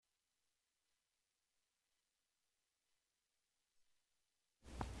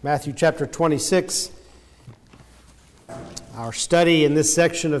Matthew chapter 26. Our study in this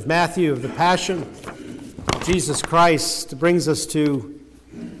section of Matthew of the Passion of Jesus Christ brings us to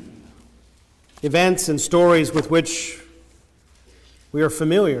events and stories with which we are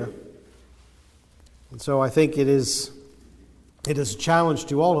familiar. And so I think it is a challenge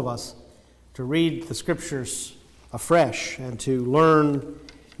to all of us to read the Scriptures afresh and to learn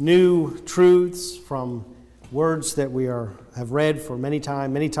new truths from words that we have read for many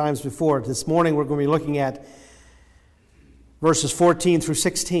times before. This morning we're going to be looking at verses 14 through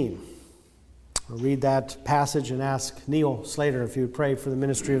 16. We'll read that passage and ask Neil Slater if he would pray for the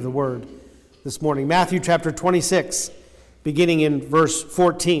ministry of the Word this morning. Matthew chapter 26, beginning in verse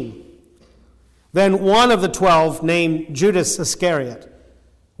 14. Then one of the 12, named Judas Iscariot,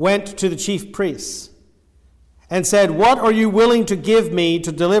 went to the chief priests and said, "What are you willing to give me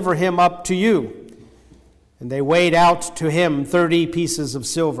to deliver him up to you?" And they weighed out to him 30 pieces of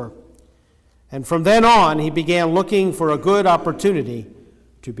silver. And from then on, he began looking for a good opportunity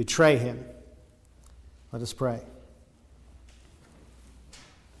to betray him. Let us pray.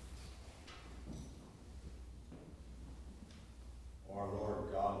 Our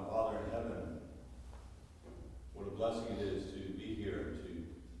Lord God and Father in heaven, what a blessing it is to be here,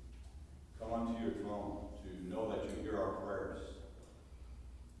 to come unto your throne, to know that you hear our prayers,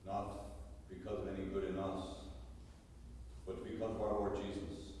 not because of any good in us, but because of our Lord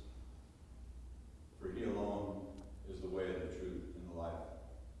Jesus. For he alone is the way, the truth, and the life,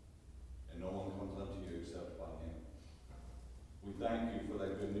 and no one comes unto you except by him. We thank you for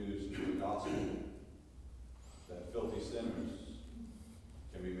that good news of the gospel, that filthy sinners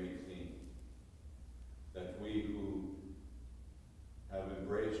can be made clean, that we who have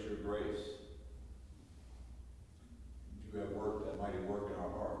embraced your grace, you have worked that mighty work in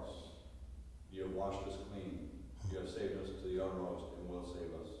our hearts. You have washed us clean. You have saved us to the uttermost and will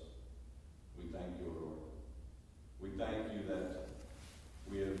save us. We thank you, Lord. We thank you that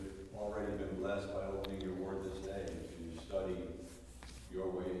we have already been blessed by opening your word this day to study your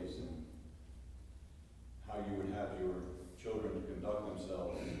ways and how you would have your children to conduct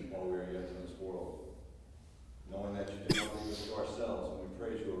themselves while we are yet in this world. Knowing that you did not leave us to ourselves, and we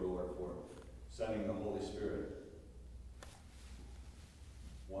praise you, Lord, for sending the Holy Spirit,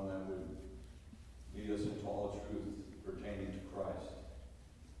 one that would lead us into all truth pertaining to Christ.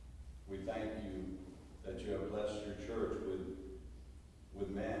 We thank you that you have blessed your church with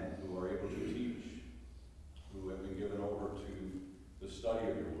men who are able to teach, who have been given over to the study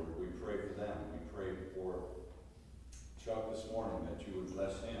of your word. We pray for them. We pray for Chuck this morning, that you would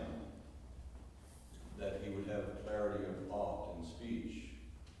bless him, that he would have clarity of thought and speech,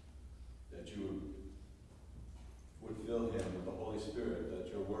 that you would fill him with the Holy Spirit, that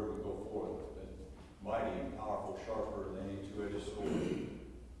your word would go forth, that mighty and powerful, sharper than any two-edged sword,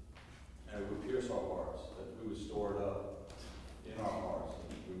 and it would pierce our hearts, that we would store it up in our hearts,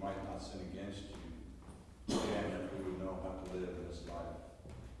 that we might not sin against you, and that we would know how to live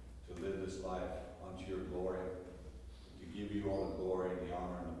this life unto your glory, to give you all the glory and the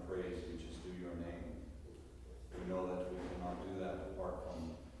honor and the praise which is due your name. We know that we cannot do that apart from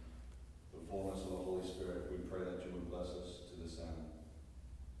the fullness of the Holy Spirit. We pray that you would bless us to this end.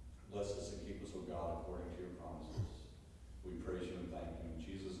 Bless us and keep us, O God, according to your promises. We praise you and thank you in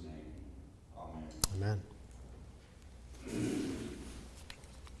Jesus' name. Amen.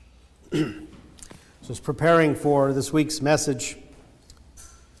 Amen. So, as preparing for this week's message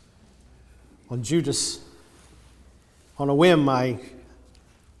on Judas, on a whim, I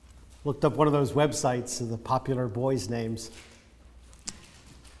looked up one of those websites of the popular boys' names.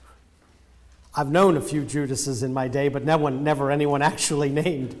 I've known a few Judases in my day, but never anyone actually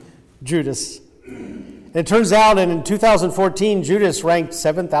named Judas. And it turns out in 2014, Judas ranked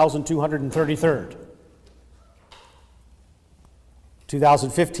 7,233rd.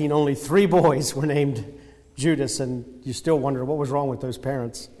 2015, only 3 boys were named Judas, and you still wonder what was wrong with those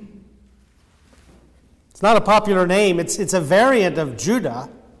parents. It's not a popular name. It's a variant of Judah.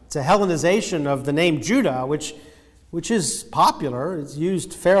 It's a Hellenization of the name Judah, which is popular. It's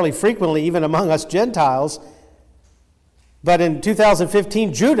used fairly frequently, even among us Gentiles. But in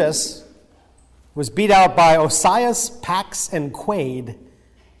 2015, Judas was beat out by Osias, Pax, and Quaid.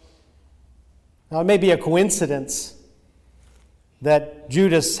 Now, it may be a coincidence that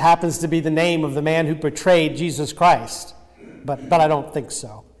Judas happens to be the name of the man who betrayed Jesus Christ, but I don't think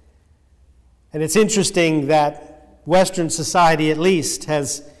so. And it's interesting that Western society, at least,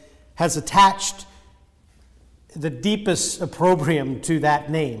 has attached the deepest opprobrium to that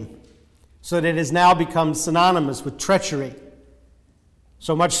name, so that it has now become synonymous with treachery.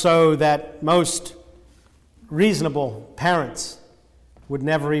 So much so that most reasonable parents would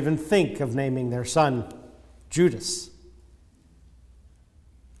never even think of naming their son Judas.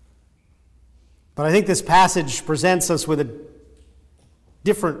 But I think this passage presents us with a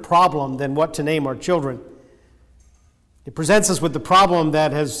different problem than what to name our children. It presents us with the problem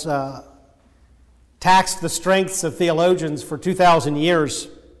that has taxed the strengths of theologians for 2,000 years,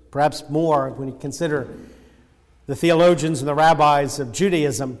 perhaps more when you consider the theologians and the rabbis of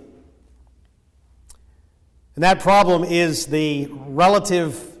Judaism. And that problem is the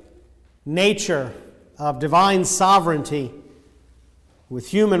relative nature of divine sovereignty with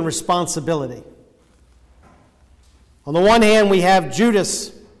human responsibility. On the one hand, we have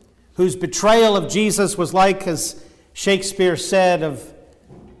Judas, whose betrayal of Jesus was like, as Shakespeare said of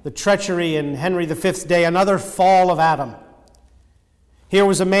the treachery in Henry V's day, another fall of Adam. Here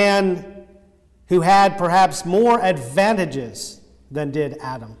was a man who had perhaps more advantages than did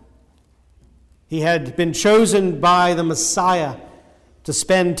Adam. He had been chosen by the Messiah to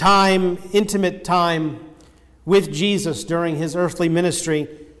spend time, intimate time, with Jesus during his earthly ministry.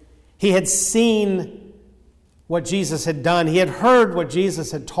 He had seen what Jesus had done. He had heard what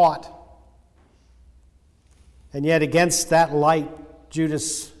Jesus had taught. And yet against that light,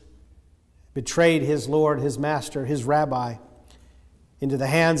 Judas betrayed his Lord, his master, his rabbi, into the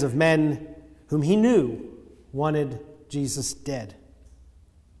hands of men whom he knew wanted Jesus dead.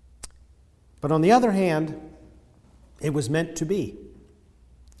 But on the other hand, it was meant to be.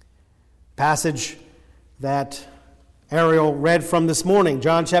 Passage that Ariel read from this morning,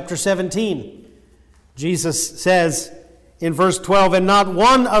 John chapter 17. Jesus says in verse 12, "And not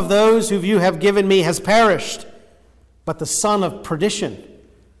one of those whom you have given me has perished, but the son of perdition,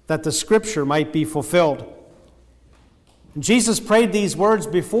 that the scripture might be fulfilled." And Jesus prayed these words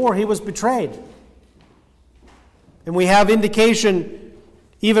before he was betrayed. And we have indication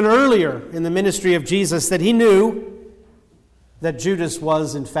even earlier in the ministry of Jesus that he knew that Judas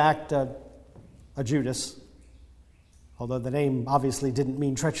was in fact a Judas, although the name obviously didn't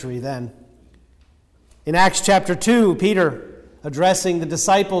mean treachery then. In Acts chapter 2, Peter, addressing the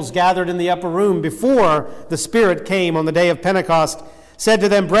disciples gathered in the upper room before the Spirit came on the day of Pentecost, said to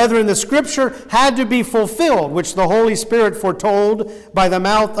them, "Brethren, the scripture had to be fulfilled, which the Holy Spirit foretold by the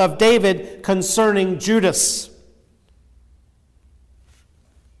mouth of David concerning Judas."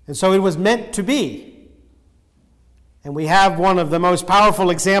 And so it was meant to be. And we have one of the most powerful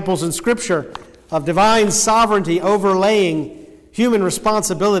examples in Scripture of divine sovereignty overlaying human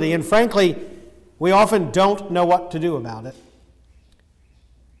responsibility. And frankly, we often don't know what to do about it.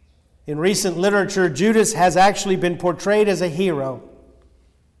 In recent literature, Judas has actually been portrayed as a hero,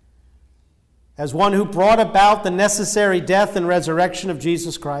 as one who brought about the necessary death and resurrection of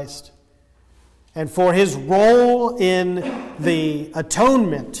Jesus Christ. And for his role in the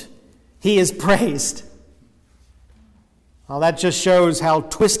atonement, he is praised. Well, that just shows how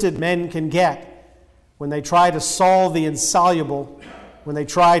twisted men can get when they try to solve the insoluble, when they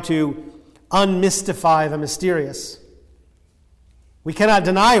try to unmystify the mysterious. We cannot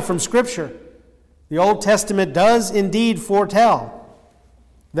deny from Scripture, the Old Testament does indeed foretell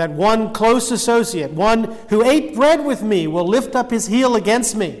that one close associate, one who ate bread with me, will lift up his heel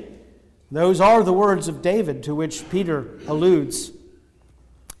against me. Those are the words of David to which Peter alludes.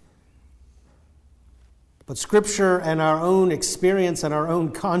 But Scripture and our own experience and our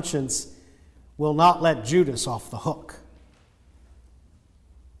own conscience will not let Judas off the hook.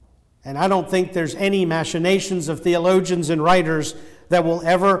 And I don't think there's any machinations of theologians and writers that will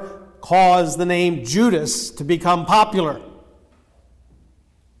ever cause the name Judas to become popular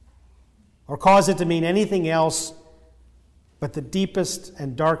or cause it to mean anything else but the deepest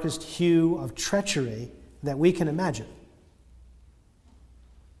and darkest hue of treachery that we can imagine.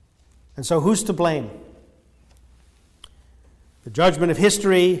 And so who's to blame? The judgment of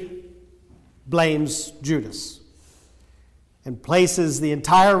history blames Judas and places the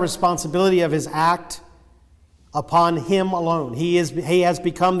entire responsibility of his act upon him alone. He has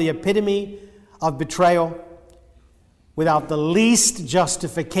become the epitome of betrayal without the least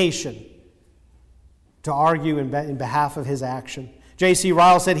justification to argue in behalf of his action. J.C.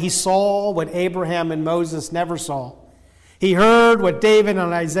 Ryle said he saw what Abraham and Moses never saw. He heard what David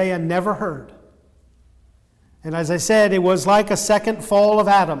and Isaiah never heard. And as I said, it was like a second fall of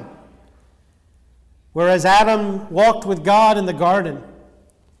Adam. Whereas Adam walked with God in the garden,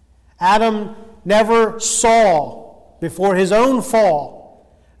 Adam never saw, before his own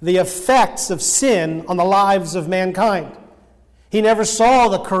fall, the effects of sin on the lives of mankind. He never saw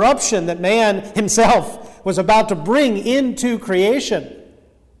the corruption that man himself was about to bring into creation.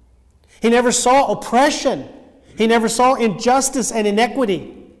 He never saw oppression. He never saw injustice and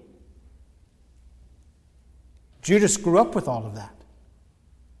inequity. Judas grew up with all of that.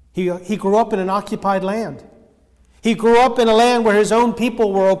 He grew up in an occupied land. He grew up in a land where his own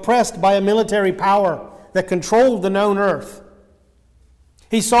people were oppressed by a military power that controlled the known earth.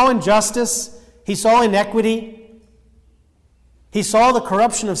 He saw injustice. He saw inequity. He saw the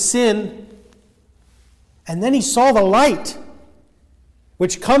corruption of sin. And then he saw the light,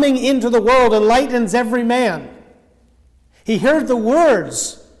 which coming into the world enlightens every man. He heard the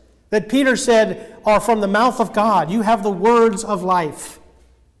words that Peter said are from the mouth of God. You have the words of life.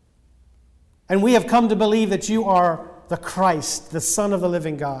 And we have come to believe that you are the Christ, the Son of the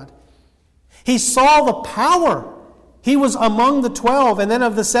living God. He saw the power. He was among the 12 and then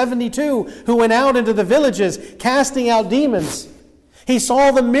of the 72 who went out into the villages casting out demons. He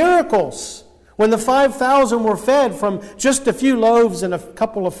saw the miracles when the 5,000 were fed from just a few loaves and a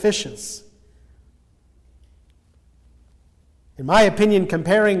couple of fishes. In my opinion,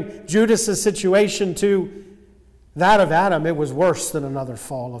 comparing Judas' situation to that of Adam, it was worse than another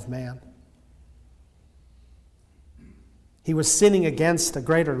fall of man. He was sinning against a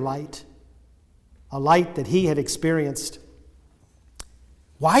greater light, a light that he had experienced.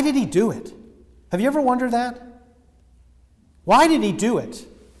 Why did he do it? Have you ever wondered that? Why did he do it?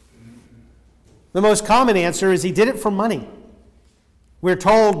 The most common answer is he did it for money. We're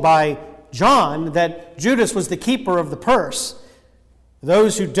told by John that Judas was the keeper of the purse.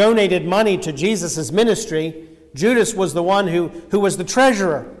 Those who donated money to Jesus' ministry, Judas was the one who was the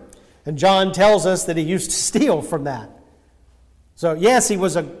treasurer. And John tells us that he used to steal from that. So yes, he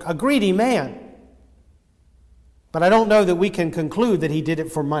was a greedy man. But I don't know that we can conclude that he did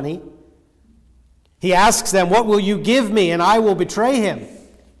it for money. He asks them, "What will you give me, and I will betray him?"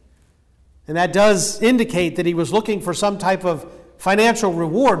 And that does indicate that he was looking for some type of financial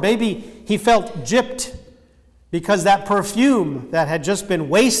reward. Maybe he felt gypped because that perfume that had just been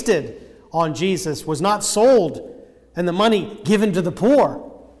wasted on Jesus was not sold and the money given to the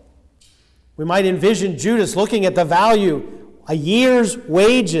poor. We might envision Judas looking at the value, a year's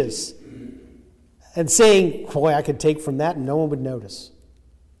wages, and saying, "Boy, I could take from that and no one would notice.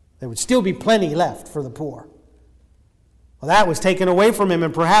 There would still be plenty left for the poor." Well, that was taken away from him,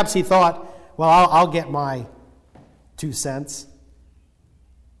 and perhaps he thought, well, I'll get my 2 cents.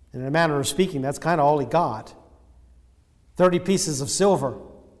 And in a manner of speaking, that's kind of all he got. 30 pieces of silver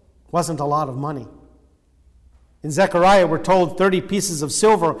wasn't a lot of money. In Zechariah, we're told 30 pieces of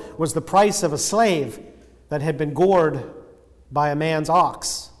silver was the price of a slave that had been gored by a man's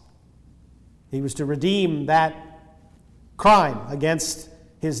ox. He was to redeem that crime against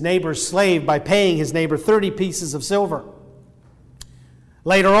his neighbor's slave by paying his neighbor 30 pieces of silver.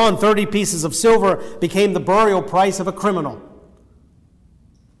 Later on, 30 pieces of silver became the burial price of a criminal.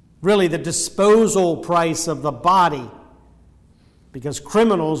 Really, the disposal price of the body, because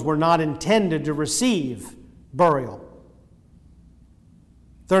criminals were not intended to receive burial.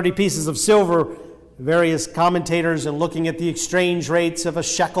 30 pieces of silver, various commentators, in looking at the exchange rates of a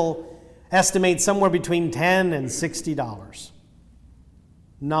shekel, estimate somewhere between $10 and $60.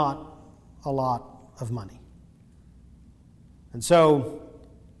 Not a lot of money. And so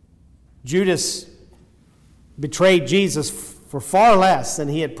Judas betrayed Jesus for far less than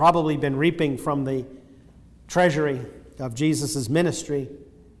he had probably been reaping from the treasury of Jesus' ministry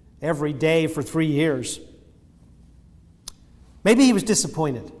every day for 3 years. Maybe he was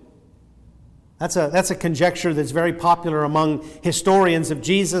disappointed. That's a conjecture that's very popular among historians of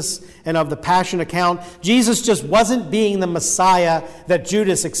Jesus and of the Passion account. Jesus just wasn't being the Messiah that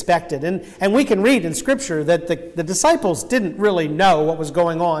Judas expected. And we can read in Scripture that the disciples didn't really know what was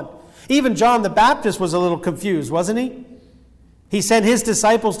going on. Even John the Baptist was a little confused, wasn't he? He sent his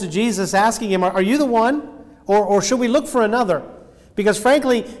disciples to Jesus asking him, "Are you the one? Or should we look for another? Because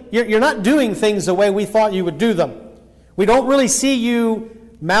frankly, you're not doing things the way we thought you would do them. We don't really see you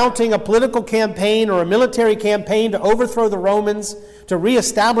mounting a political campaign or a military campaign to overthrow the Romans, to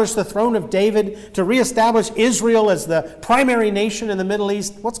reestablish the throne of David, to reestablish Israel as the primary nation in the Middle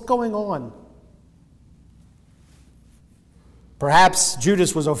East. What's going on?" Perhaps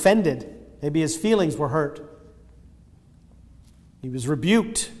Judas was offended. Maybe his feelings were hurt. He was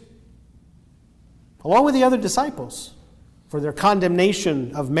rebuked, along with the other disciples, for their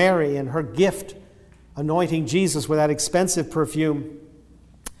condemnation of Mary and her gift, anointing Jesus with that expensive perfume.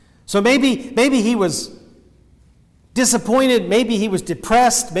 So maybe he was disappointed, maybe he was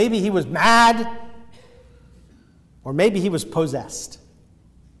depressed, maybe he was mad, or maybe he was possessed.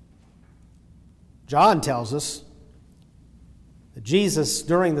 John tells us that Jesus,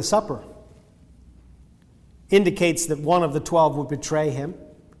 during the supper, indicates that one of the 12 would betray him.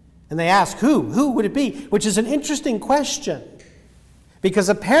 And they ask, who? Who would it be? Which is an interesting question, because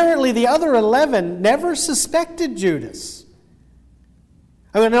apparently the other 11 never suspected Judas.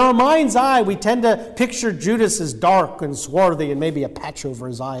 I mean, in our mind's eye, we tend to picture Judas as dark and swarthy and maybe a patch over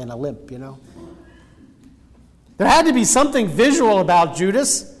his eye and a limp, you know. There had to be something visual about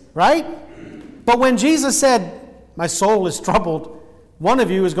Judas, right? But when Jesus said, "My soul is troubled, one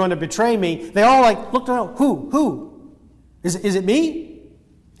of you is going to betray me," they all looked around. Who? Is it me?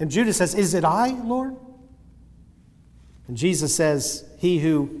 And Judas says, "Is it I, Lord?" And Jesus says, "He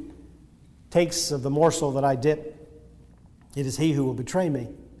who takes of the morsel that I dip, it is he who will betray me."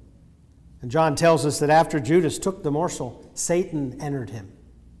 And John tells us that after Judas took the morsel, Satan entered him,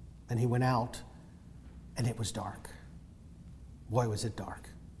 and he went out, and it was dark. Boy, was it dark.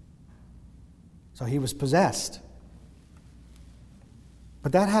 So he was possessed.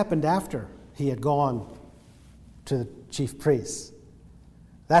 But that happened after he had gone to the chief priests.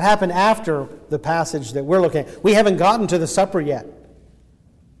 That happened after the passage that we're looking at. We haven't gotten to the supper yet.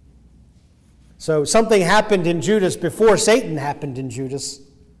 So something happened in Judas before Satan happened in Judas.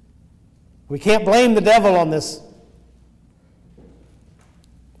 We can't blame the devil on this.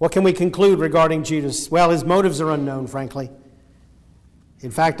 What can we conclude regarding Judas? Well, his motives are unknown, frankly.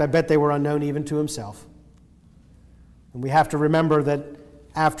 In fact, I bet they were unknown even to himself. And we have to remember that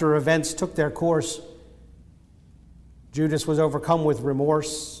after events took their course, Judas was overcome with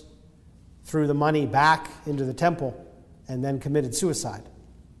remorse, threw the money back into the temple, and then committed suicide.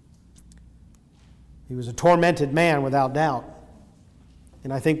 He was a tormented man without doubt.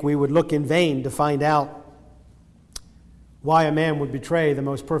 And I think we would look in vain to find out why a man would betray the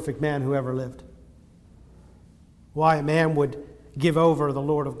most perfect man who ever lived. Why a man would give over the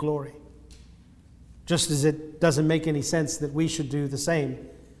Lord of glory. Just as it doesn't make any sense that we should do the same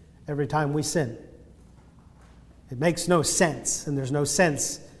every time we sin. It makes no sense, and there's no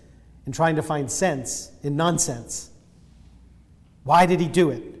sense in trying to find sense in nonsense. Why did he do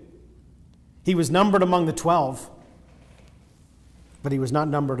it? He was numbered among the 12, but he was not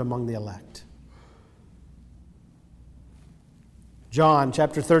numbered among the elect. John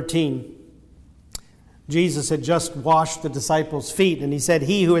chapter 13, Jesus had just washed the disciples' feet, and he said,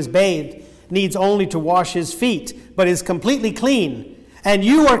 "He who is bathed needs only to wash his feet, but is completely clean. And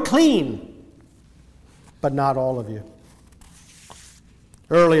you are clean, but not all of you."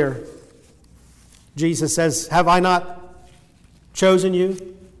 Earlier, Jesus says, "Have I not chosen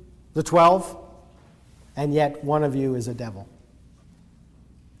you, the 12? And yet one of you is a devil."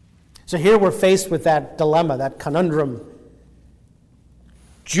 So here we're faced with that dilemma, that conundrum.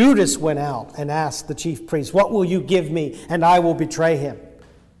 Judas went out and asked the chief priest, "What will you give me, and I will betray him?"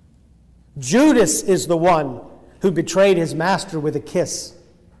 Judas is the one who betrayed his master with a kiss.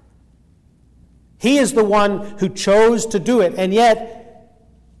 He is the one who chose to do it, and yet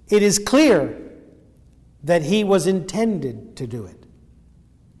it is clear that he was intended to do it.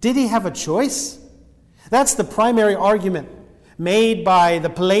 Did he have a choice? That's the primary argument made by the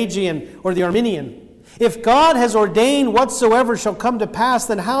Pelagian or the Arminian. If God has ordained whatsoever shall come to pass,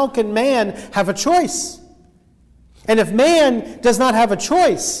 then how can man have a choice? And if man does not have a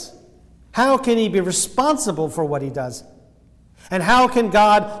choice, how can he be responsible for what he does? And how can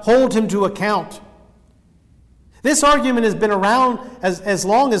God hold him to account? This argument has been around as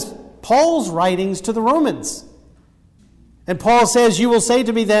long as Paul's writings to the Romans. And Paul says, "You will say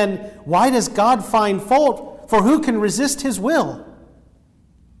to me then, why does God find fault? For who can resist his will?"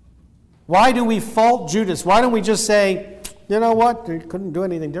 Why do we fault Judas? Why don't we just say, "You know what? He couldn't do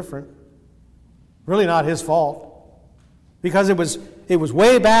anything different. Really not his fault." Because it was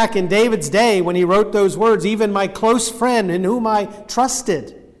way back in David's day when he wrote those words, "Even my close friend in whom I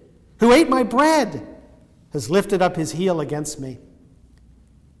trusted, who ate my bread, has lifted up his heel against me."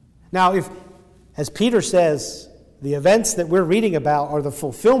 Now, if, as Peter says, the events that we're reading about are the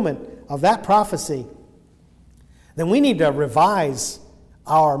fulfillment of that prophecy, then we need to revise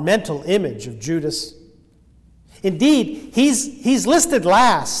our mental image of Judas. Indeed, he's listed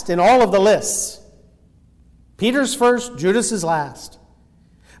last in all of the lists. Peter's first, Judas is last.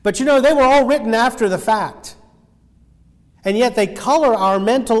 But you know, they were all written after the fact. And yet they color our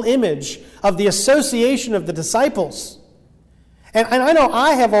mental image of the association of the disciples. And I know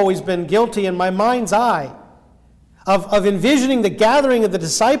I have always been guilty in my mind's eye of envisioning the gathering of the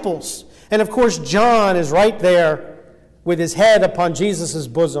disciples. And of course, John is right there with his head upon Jesus'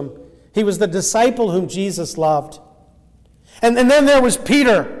 bosom. He was the disciple whom Jesus loved. And then there was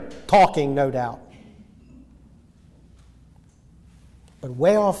Peter talking, no doubt. But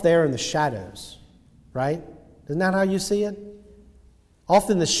way off there in the shadows, right? Isn't that how you see it? Off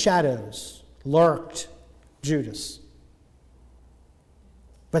in the shadows lurked Judas.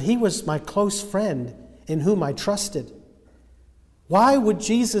 But he was my close friend in whom I trusted. Why would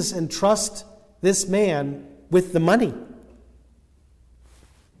Jesus entrust this man with the money?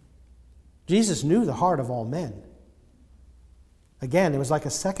 Jesus knew the heart of all men. Again, it was like a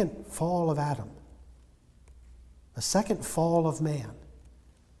second fall of Adam, a second fall of man.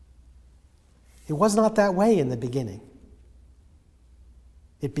 It was not that way in the beginning.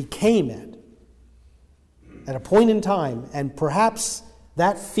 It became it at a point in time, and perhaps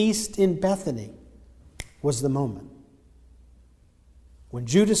that feast in Bethany was the moment when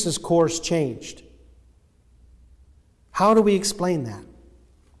Judas's course changed. How do we explain that?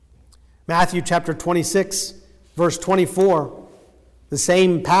 Matthew chapter 26, verse 24, the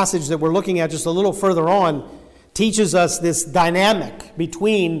same passage that we're looking at just a little further on, teaches us this dynamic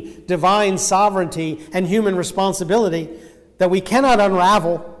between divine sovereignty and human responsibility that we cannot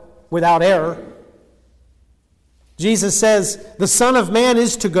unravel without error. Jesus says, the Son of Man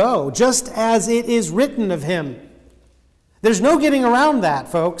is to go, just as it is written of him. There's no getting around that,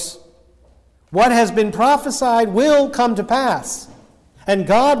 folks. What has been prophesied will come to pass, and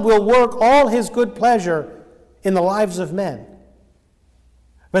God will work all his good pleasure in the lives of men.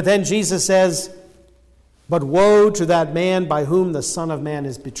 But then Jesus says, but woe to that man by whom the Son of Man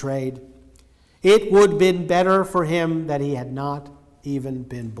is betrayed. It would have been better for him that he had not even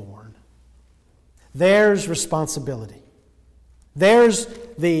been born. There's responsibility. There's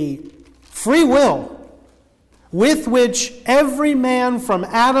the free will with which every man from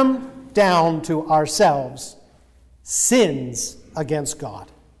Adam down to ourselves sins against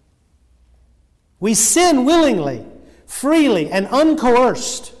God. We sin willingly, freely, and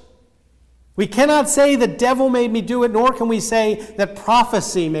uncoerced. We cannot say the devil made me do it, nor can we say that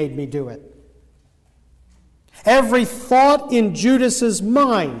prophecy made me do it. Every thought in Judas's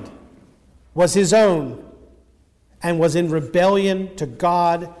mind was his own and was in rebellion to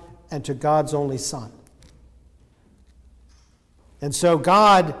God and to God's only Son. And so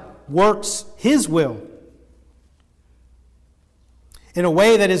God works his will in a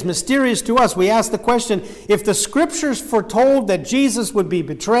way that is mysterious to us. We ask the question, if the Scriptures foretold that Jesus would be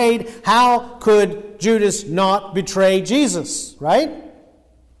betrayed, how could Judas not betray Jesus, right?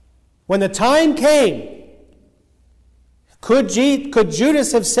 When the time came, could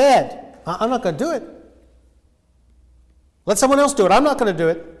Judas have said, I'm not going to do it. Let someone else do it. I'm not going to do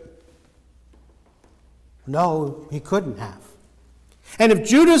it. No, he couldn't have. And if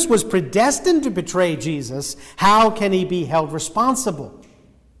Judas was predestined to betray Jesus, how can he be held responsible?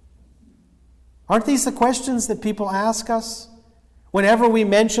 Aren't these the questions that people ask us? Whenever we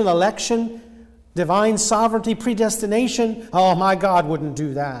mention election, divine sovereignty, predestination, oh, my God wouldn't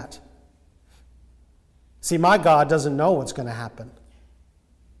do that. See, my God doesn't know what's going to happen.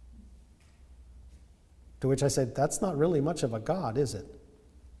 To which I said, that's not really much of a God, is it?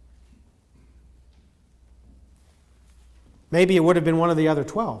 Maybe it would have been one of the other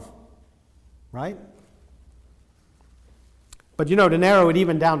 12, right? But to narrow it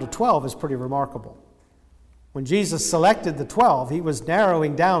even down to 12 is pretty remarkable. When Jesus selected the 12, he was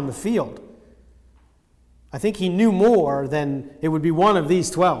narrowing down the field. I think he knew more than it would be one of these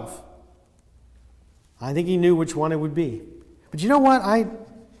 12. I think he knew which one it would be. But you know what? I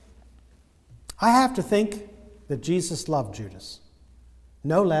have to think that Jesus loved Judas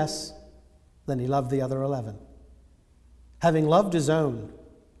no less than he loved the other 11. Having loved his own,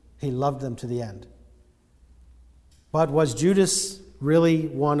 he loved them to the end. But was Judas really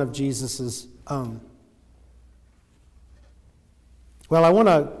one of Jesus' own? Well, I want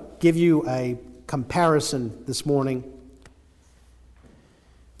to give you a comparison this morning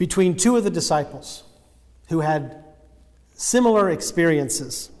between two of the disciples who had similar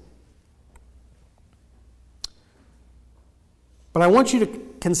experiences. But I want you to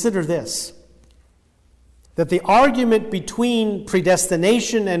consider this, that the argument between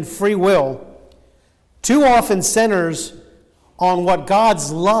predestination and free will too often centers on what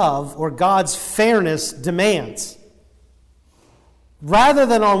God's love or God's fairness demands, rather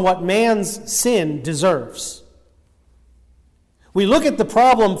than on what man's sin deserves. We look at the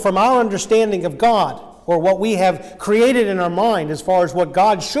problem from our understanding of God, or what we have created in our mind as far as what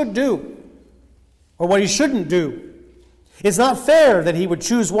God should do, or what he shouldn't do. It's not fair that he would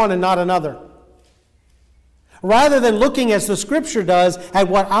choose one and not another. Rather than looking, as the Scripture does, at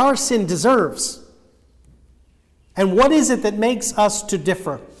what our sin deserves. And what is it that makes us to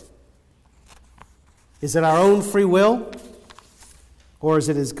differ? Is it our own free will? Or is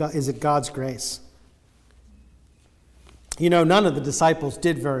it God's grace? None of the disciples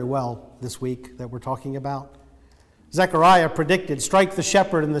did very well this week that we're talking about. Zechariah predicted, strike the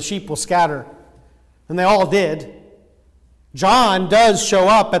shepherd and the sheep will scatter. And they all did. John does show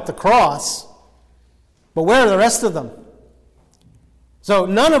up at the cross. But where are the rest of them? So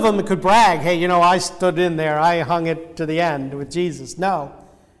none of them could brag, hey, I stood in there, I hung it to the end with Jesus. No.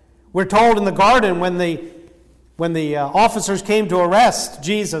 We're told in the garden when the officers came to arrest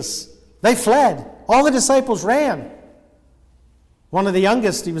Jesus, they fled. All the disciples ran. One of the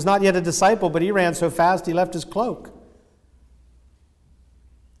youngest, he was not yet a disciple, but he ran so fast he left his cloak.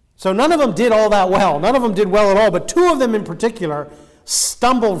 So none of them did all that well. None of them did well at all, but two of them in particular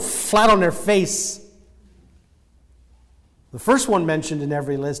stumbled flat on their face. The first one mentioned in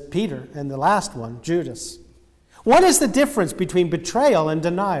every list, Peter, and the last one, Judas. What is the difference between betrayal and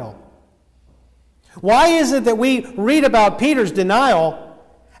denial? Why is it that we read about Peter's denial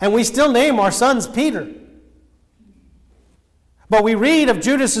and we still name our sons Peter? But we read of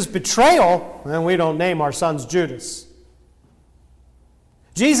Judas's betrayal and we don't name our sons Judas.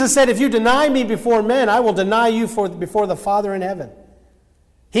 Jesus said, if you deny me before men, I will deny you before the Father in heaven.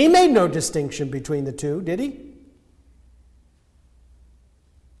 He made no distinction between the two, did he?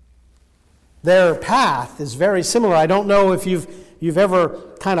 Their path is very similar. I don't know if you've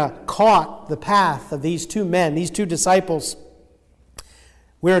ever kind of caught the path of these two men, these two disciples.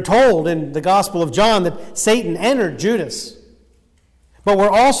 We are told in the Gospel of John that Satan entered Judas. But we're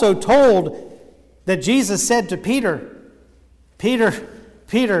also told that Jesus said to Peter,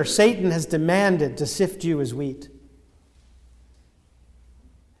 Peter, Satan has demanded to sift you as wheat.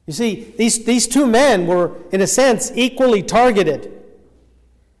 You see, these two men were, in a sense, equally targeted.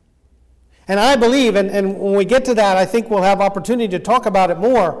 And I believe, and when we get to that, I think we'll have opportunity to talk about it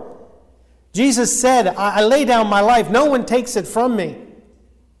more. Jesus said, I lay down my life. No one takes it from me.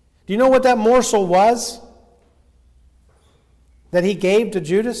 Do you know what that morsel was that he gave to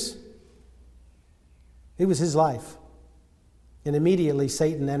Judas? It was his life. And immediately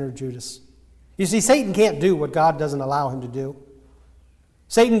Satan entered Judas. You see, Satan can't do what God doesn't allow him to do.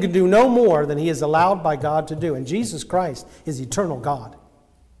 Satan can do no more than he is allowed by God to do. And Jesus Christ is eternal God.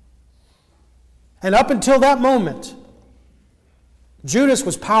 And up until that moment, Judas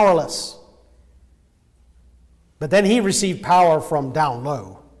was powerless. But then he received power from down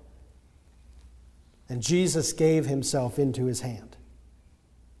low. And Jesus gave himself into his hand.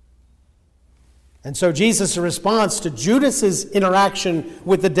 And so Jesus' response to Judas's interaction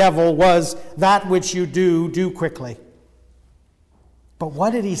with the devil was, that which you do quickly. But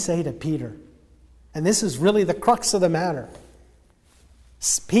what did he say to Peter? And this is really the crux of the matter.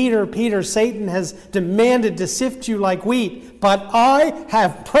 Peter, Satan has demanded to sift you like wheat, but I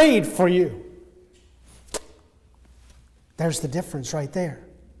have prayed for you. There's the difference right there.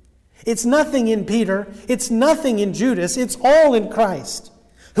 It's nothing in Peter, it's nothing in Judas, it's all in Christ,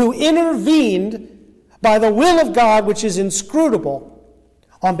 who intervened by the will of God, which is inscrutable,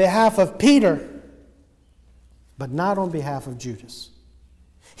 on behalf of Peter, but not on behalf of Judas.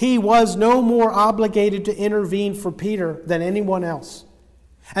 He was no more obligated to intervene for Peter than anyone else.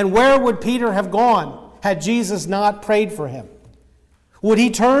 And where would Peter have gone had Jesus not prayed for him? Would he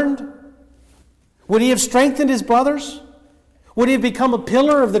turned? Would he have strengthened his brothers? Would he have become a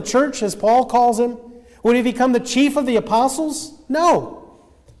pillar of the church, as Paul calls him? Would he become the chief of the apostles? No.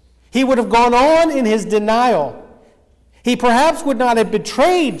 He would have gone on in his denial. He perhaps would not have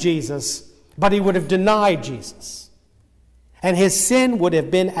betrayed Jesus, but he would have denied Jesus. And his sin would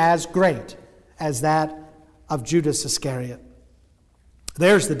have been as great as that of Judas Iscariot.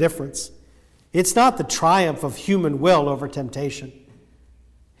 There's the difference. It's not the triumph of human will over temptation.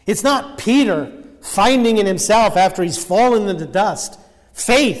 It's not Peter finding in himself, after he's fallen into dust,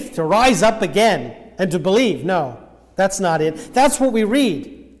 faith to rise up again and to believe. No, that's not it. That's what we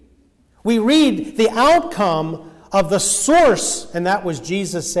read. We read the outcome of the source, and that was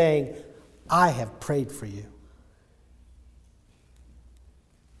Jesus saying, I have prayed for you.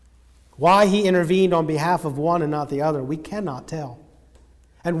 Why he intervened on behalf of one and not the other, we cannot tell.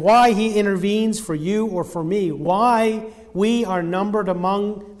 And why he intervenes for you or for me, why we are numbered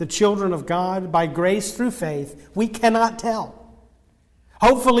among the children of God by grace through faith, we cannot tell.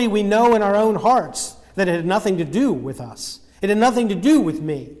 Hopefully we know in our own hearts that it had nothing to do with us. It had nothing to do with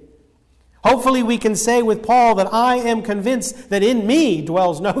me. Hopefully we can say with Paul that I am convinced that in me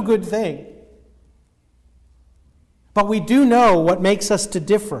dwells no good thing. But we do know what makes us to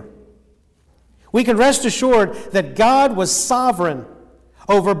differ. We can rest assured that God was sovereign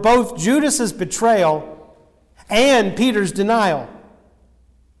over both Judas's betrayal and Peter's denial.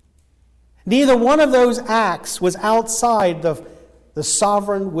 Neither one of those acts was outside the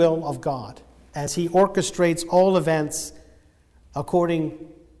sovereign will of God, as he orchestrates all events according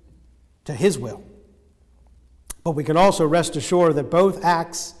to his will. But we can also rest assured that both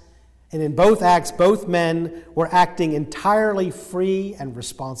acts, and in both acts, both men were acting entirely free and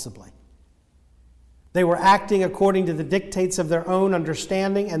responsibly. They were acting according to the dictates of their own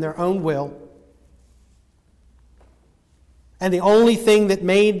understanding and their own will. And the only thing that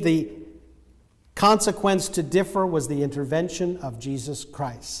made the consequence to differ was the intervention of Jesus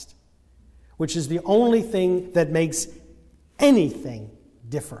Christ, which is the only thing that makes anything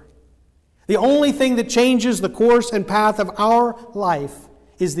differ. The only thing that changes the course and path of our life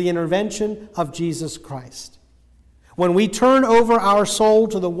is the intervention of Jesus Christ. When we turn over our soul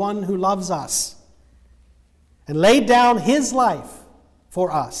to the one who loves us and laid down his life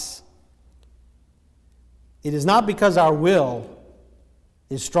for us, it is not because our will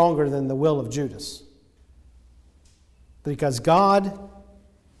is stronger than the will of Judas, but because God,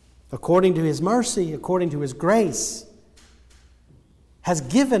 according to his mercy, according to his grace, has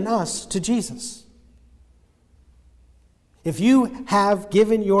given us to Jesus. If you have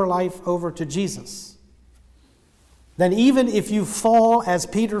given your life over to Jesus, then even if you fall as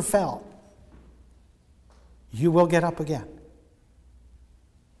Peter fell, you will get up again.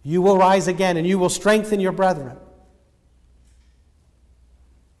 You will rise again, and you will strengthen your brethren.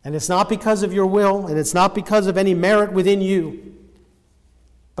 And it's not because of your will, and it's not because of any merit within you,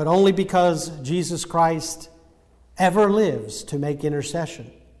 but only because Jesus Christ ever lives to make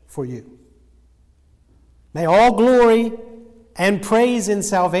intercession for you. May all glory and praise in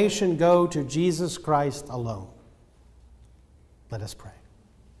salvation go to Jesus Christ alone. Let us pray.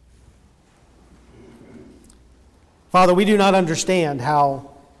 Father, we do not understand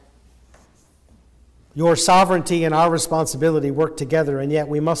how your sovereignty and our responsibility work together, and yet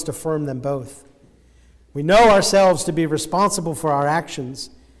we must affirm them both. We know ourselves to be responsible for our actions.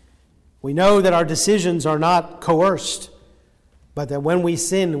 We know that our decisions are not coerced, but that when we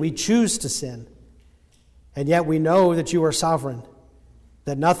sin, we choose to sin. And yet we know that you are sovereign,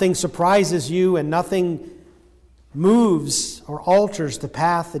 that nothing surprises you and nothing moves or alters the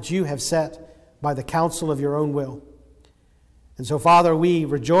path that you have set by the counsel of your own will. And so, Father, we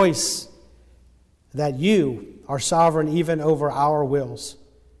rejoice that you are sovereign even over our wills,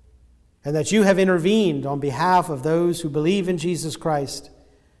 and that you have intervened on behalf of those who believe in Jesus Christ,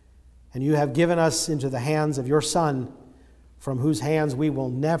 and you have given us into the hands of your Son, from whose hands we will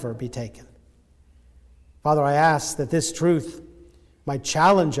never be taken. Father, I ask that this truth might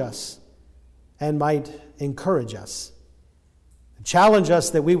challenge us and might encourage us. Challenge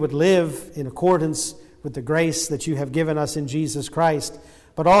us that we would live in accordance with the grace that you have given us in Jesus Christ,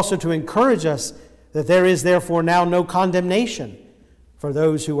 but also to encourage us that there is therefore now no condemnation for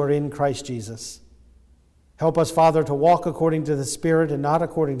those who are in Christ Jesus. Help us, Father, to walk according to the Spirit and not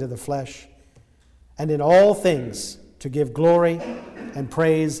according to the flesh, and in all things to give glory and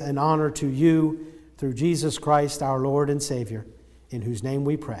praise and honor to you through Jesus Christ, our Lord and Savior, in whose name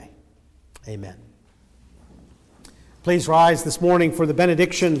we pray. Amen. Please rise this morning for the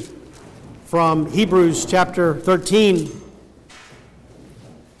benediction from Hebrews chapter 13.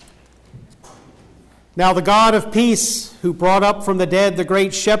 Now the God of peace, who brought up from the dead the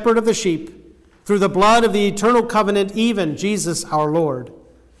great shepherd of the sheep, through the blood of the eternal covenant, even Jesus our Lord,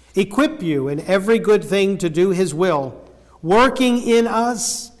 equip you in every good thing to do his will, working in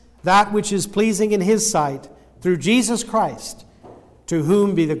us that which is pleasing in his sight, through Jesus Christ, to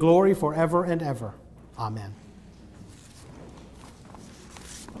whom be the glory forever and ever. Amen.